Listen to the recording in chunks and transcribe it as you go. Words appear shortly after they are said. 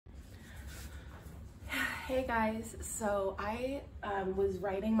Hey guys, so I was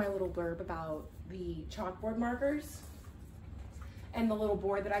writing my little blurb about the chalkboard markers and the little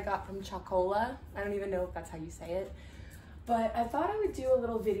board that I got from Chakola. I don't even know if that's how you say it, but I thought I would do a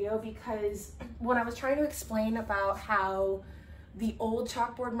little video because when I was trying to explain about how the old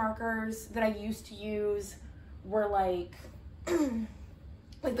chalkboard markers that I used to use were like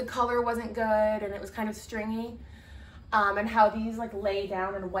the color wasn't good and it was kind of stringy, and how these like lay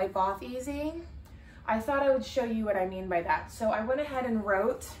down and wipe off easy, I thought I would show you what I mean by that. So I went ahead and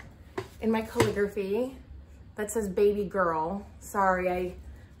wrote in my calligraphy that says baby girl. Sorry,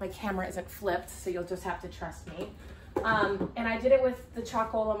 my camera isn't flipped, so you'll just have to trust me. And I did it with the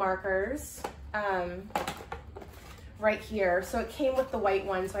Chakola markers right here. So it came with the white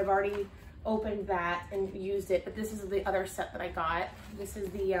one, so I've already opened that and used it, but this is the other set that I got. This is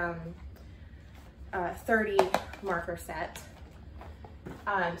the 30 marker set.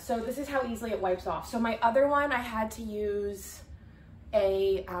 So this is how easily it wipes off. So my other one, I had to use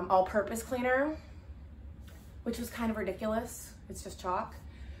a all-purpose cleaner, which was kind of ridiculous. It's just chalk.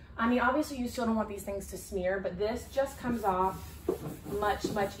 I mean, obviously you still don't want these things to smear, but this just comes off much,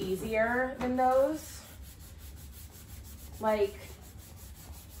 much easier than those. Like,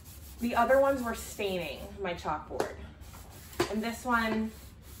 the other ones were staining my chalkboard. And this one,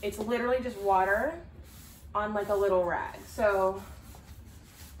 it's literally just water on like a little rag. So,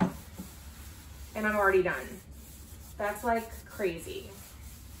 and I'm already done. That's like crazy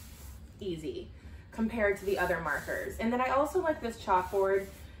easy compared to the other markers. And then I also like this chalkboard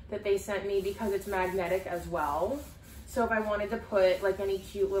that they sent me because it's magnetic as well. So if I wanted to put like any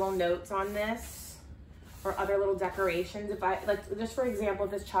cute little notes on this or other little decorations, if I like, just for example,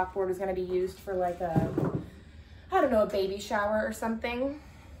 if this chalkboard is going to be used for like a, I don't know, a baby shower or something.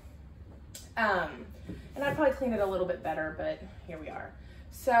 And I'd probably clean it a little bit better, but here we are.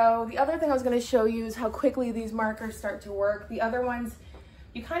 So the other thing I was going to show you is how quickly these markers start to work. The other ones,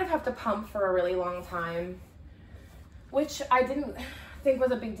 you kind of have to pump for a really long time, which I didn't think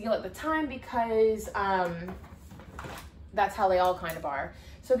was a big deal at the time because that's how they all kind of are.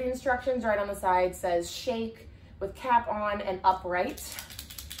 So the instructions right on the side says shake with cap on and upright.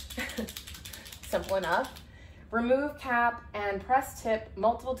 Simple enough. Remove cap and press tip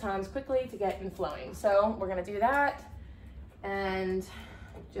multiple times quickly to get in flowing. So we're gonna do that, and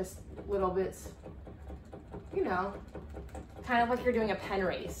just little bits, you know, kind of like you're doing a pen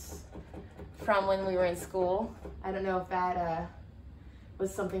race from when we were in school. I don't know if that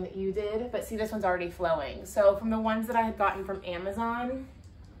was something that you did, but see, this one's already flowing. So from the ones that I had gotten from Amazon,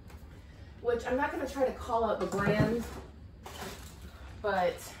 which I'm not gonna try to call out the brand,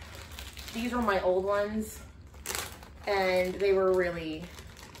 but these were my old ones. And they were really,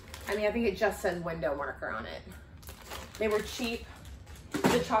 I mean, I think it just says window marker on it. They were cheap.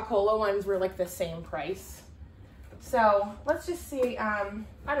 The Chakola ones were like the same price. So let's just see, I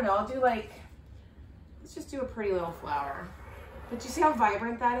don't know, I'll do like, let's just do a pretty little flower. But you see how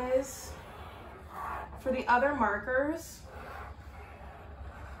vibrant that is? For the other markers,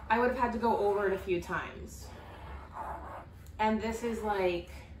 I would have had to go over it a few times. And this is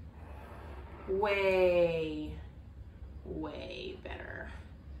like way better.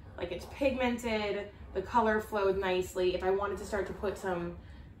 Like, it's pigmented, the color flowed nicely. If I wanted to start to put some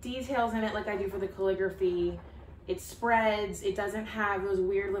details in it like I do for the calligraphy, it spreads. It doesn't have those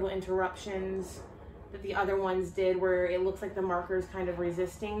weird little interruptions that the other ones did where it looks like the marker is kind of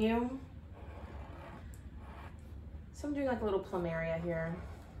resisting you. So I'm doing like a little plumeria here.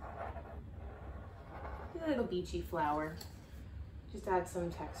 A little beachy flower. Just add some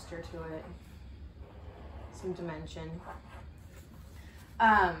texture to it. Some dimension.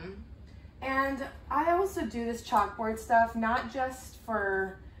 And I also do this chalkboard stuff, not just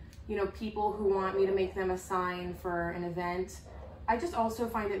for, you know, people who want me to make them a sign for an event. I just also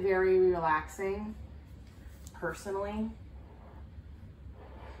find it very relaxing, personally.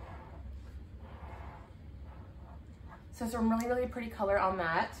 So some really pretty color on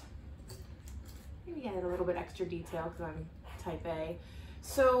that. Maybe add a little bit extra detail because I'm type A.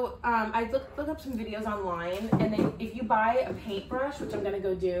 So I looked up some videos online, and if you buy a paintbrush, which I'm gonna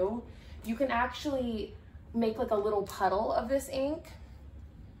go do, you can actually make like a little puddle of this ink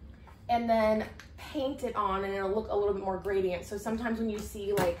and then paint it on, and it'll look a little bit more gradient. So sometimes when you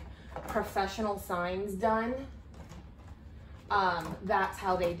see like professional signs done, that's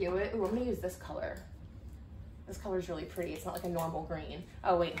how they do it. Ooh, I'm gonna use this color. This color is really pretty. It's not like a normal green.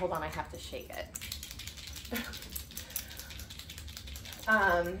 Oh wait, hold on, I have to shake it.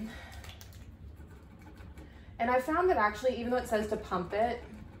 And I found that actually, even though it says to pump it,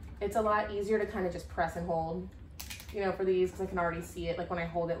 it's a lot easier to kind of just press and hold, you know, for these, because I can already see it, like when I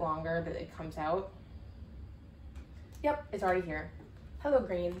hold it longer, that it comes out. Yep, it's already here. Hello,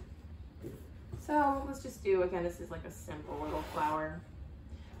 green. So let's just do, again, this is like a simple little flower.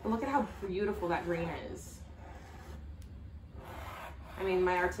 But look at how beautiful that green is. I mean,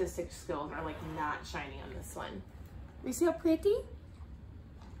 my artistic skills are like not shining on this one. You see how pretty?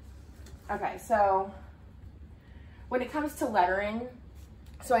 Okay, so when it comes to lettering,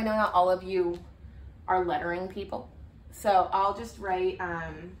 so I know not all of you are lettering people. So I'll just write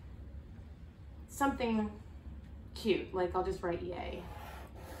something cute, like I'll just write yay.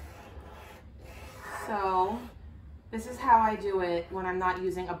 So this is how I do it when I'm not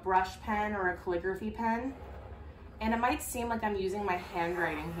using a brush pen or a calligraphy pen. And it might seem like I'm using my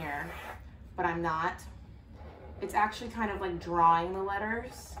handwriting here, but I'm not. It's actually kind of like drawing the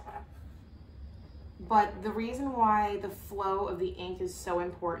letters. But the reason why the flow of the ink is so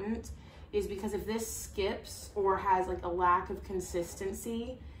important is because if this skips or has like a lack of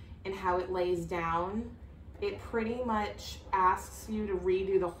consistency in how it lays down, it pretty much asks you to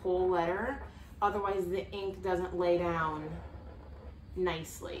redo the whole letter. Otherwise the ink doesn't lay down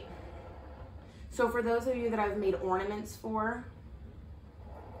nicely. So for those of you that I've made ornaments for,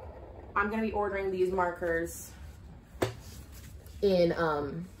 I'm gonna be ordering these markers in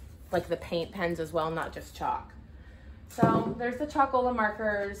like the paint pens as well, not just chalk. So there's the Chakola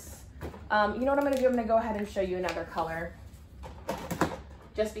markers. You know what I'm gonna do? I'm gonna go ahead and show you another color,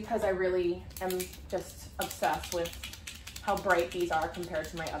 just because I really am just obsessed with how bright these are compared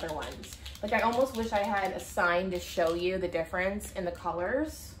to my other ones. Like I almost wish I had a sign to show you the difference in the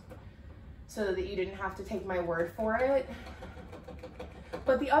colors so that you didn't have to take my word for it.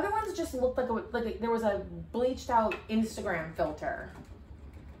 But the other ones just looked like there was a bleached out Instagram filter.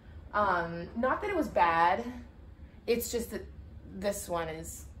 Not that it was bad. It's just that this one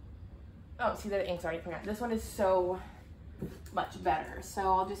is, oh, see the ink's already coming out. This one is so much better. So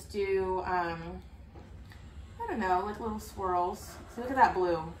I'll just do, I don't know, like little swirls. So look at that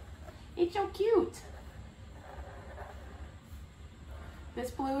blue. It's so cute. This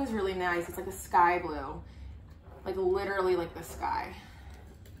blue is really nice. It's like a sky blue, like literally like the sky.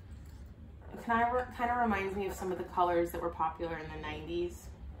 It kind of reminds me of some of the colors that were popular in the 90s.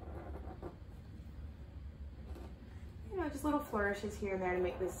 You know, just little flourishes here and there to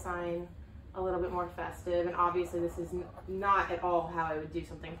make this sign a little bit more festive. And obviously this is not at all how I would do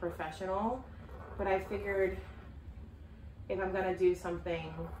something professional, but I figured if I'm gonna do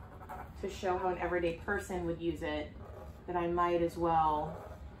something to show how an everyday person would use it, that I might as well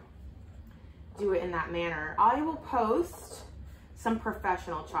do it in that manner. I will post some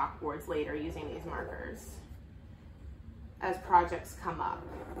professional chalkboards later using these markers as projects come up.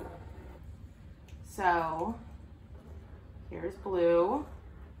 So here's blue.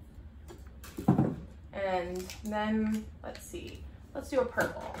 And then, let's see, let's do a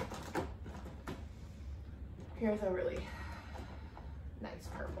purple. Here's a really nice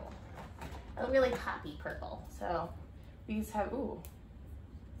purple. A really poppy purple. So these have, ooh.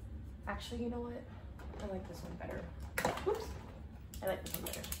 Actually, you know what? I like this one better. Oops. I like this one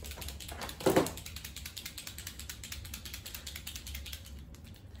better.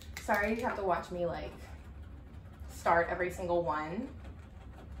 Sorry you have to watch me like start every single one.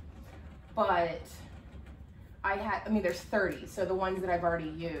 But I mean, there's 30, so the ones that I've already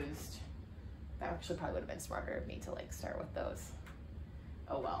used, that actually probably would have been smarter of me to like start with those.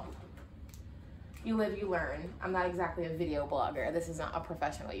 Oh well. You live, you learn. I'm not exactly a video blogger. This is not a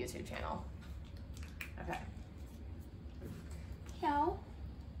professional YouTube channel. Okay. So,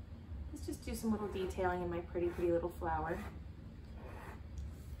 let's just do some little detailing in my pretty, pretty little flower.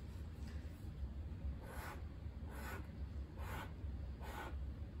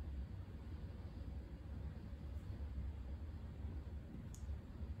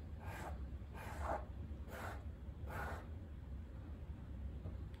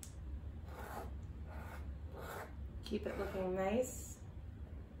 Keep it looking nice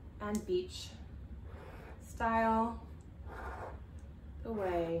and beach style, the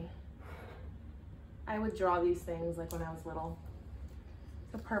way I would draw these things like when I was little.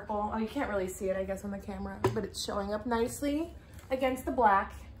 The purple, oh, you can't really see it, I guess, on the camera, but it's showing up nicely against the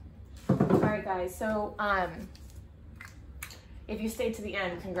black. All right, guys, so if you stayed to the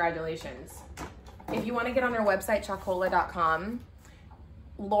end, congratulations. If you want to get on their website, chakola.com,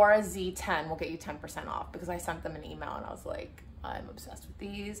 Laura Z10 will get you 10% off, because I sent them an email and I was like, I'm obsessed with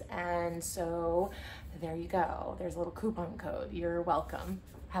these. And so there you go. There's a little coupon code. You're welcome.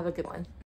 Have a good one.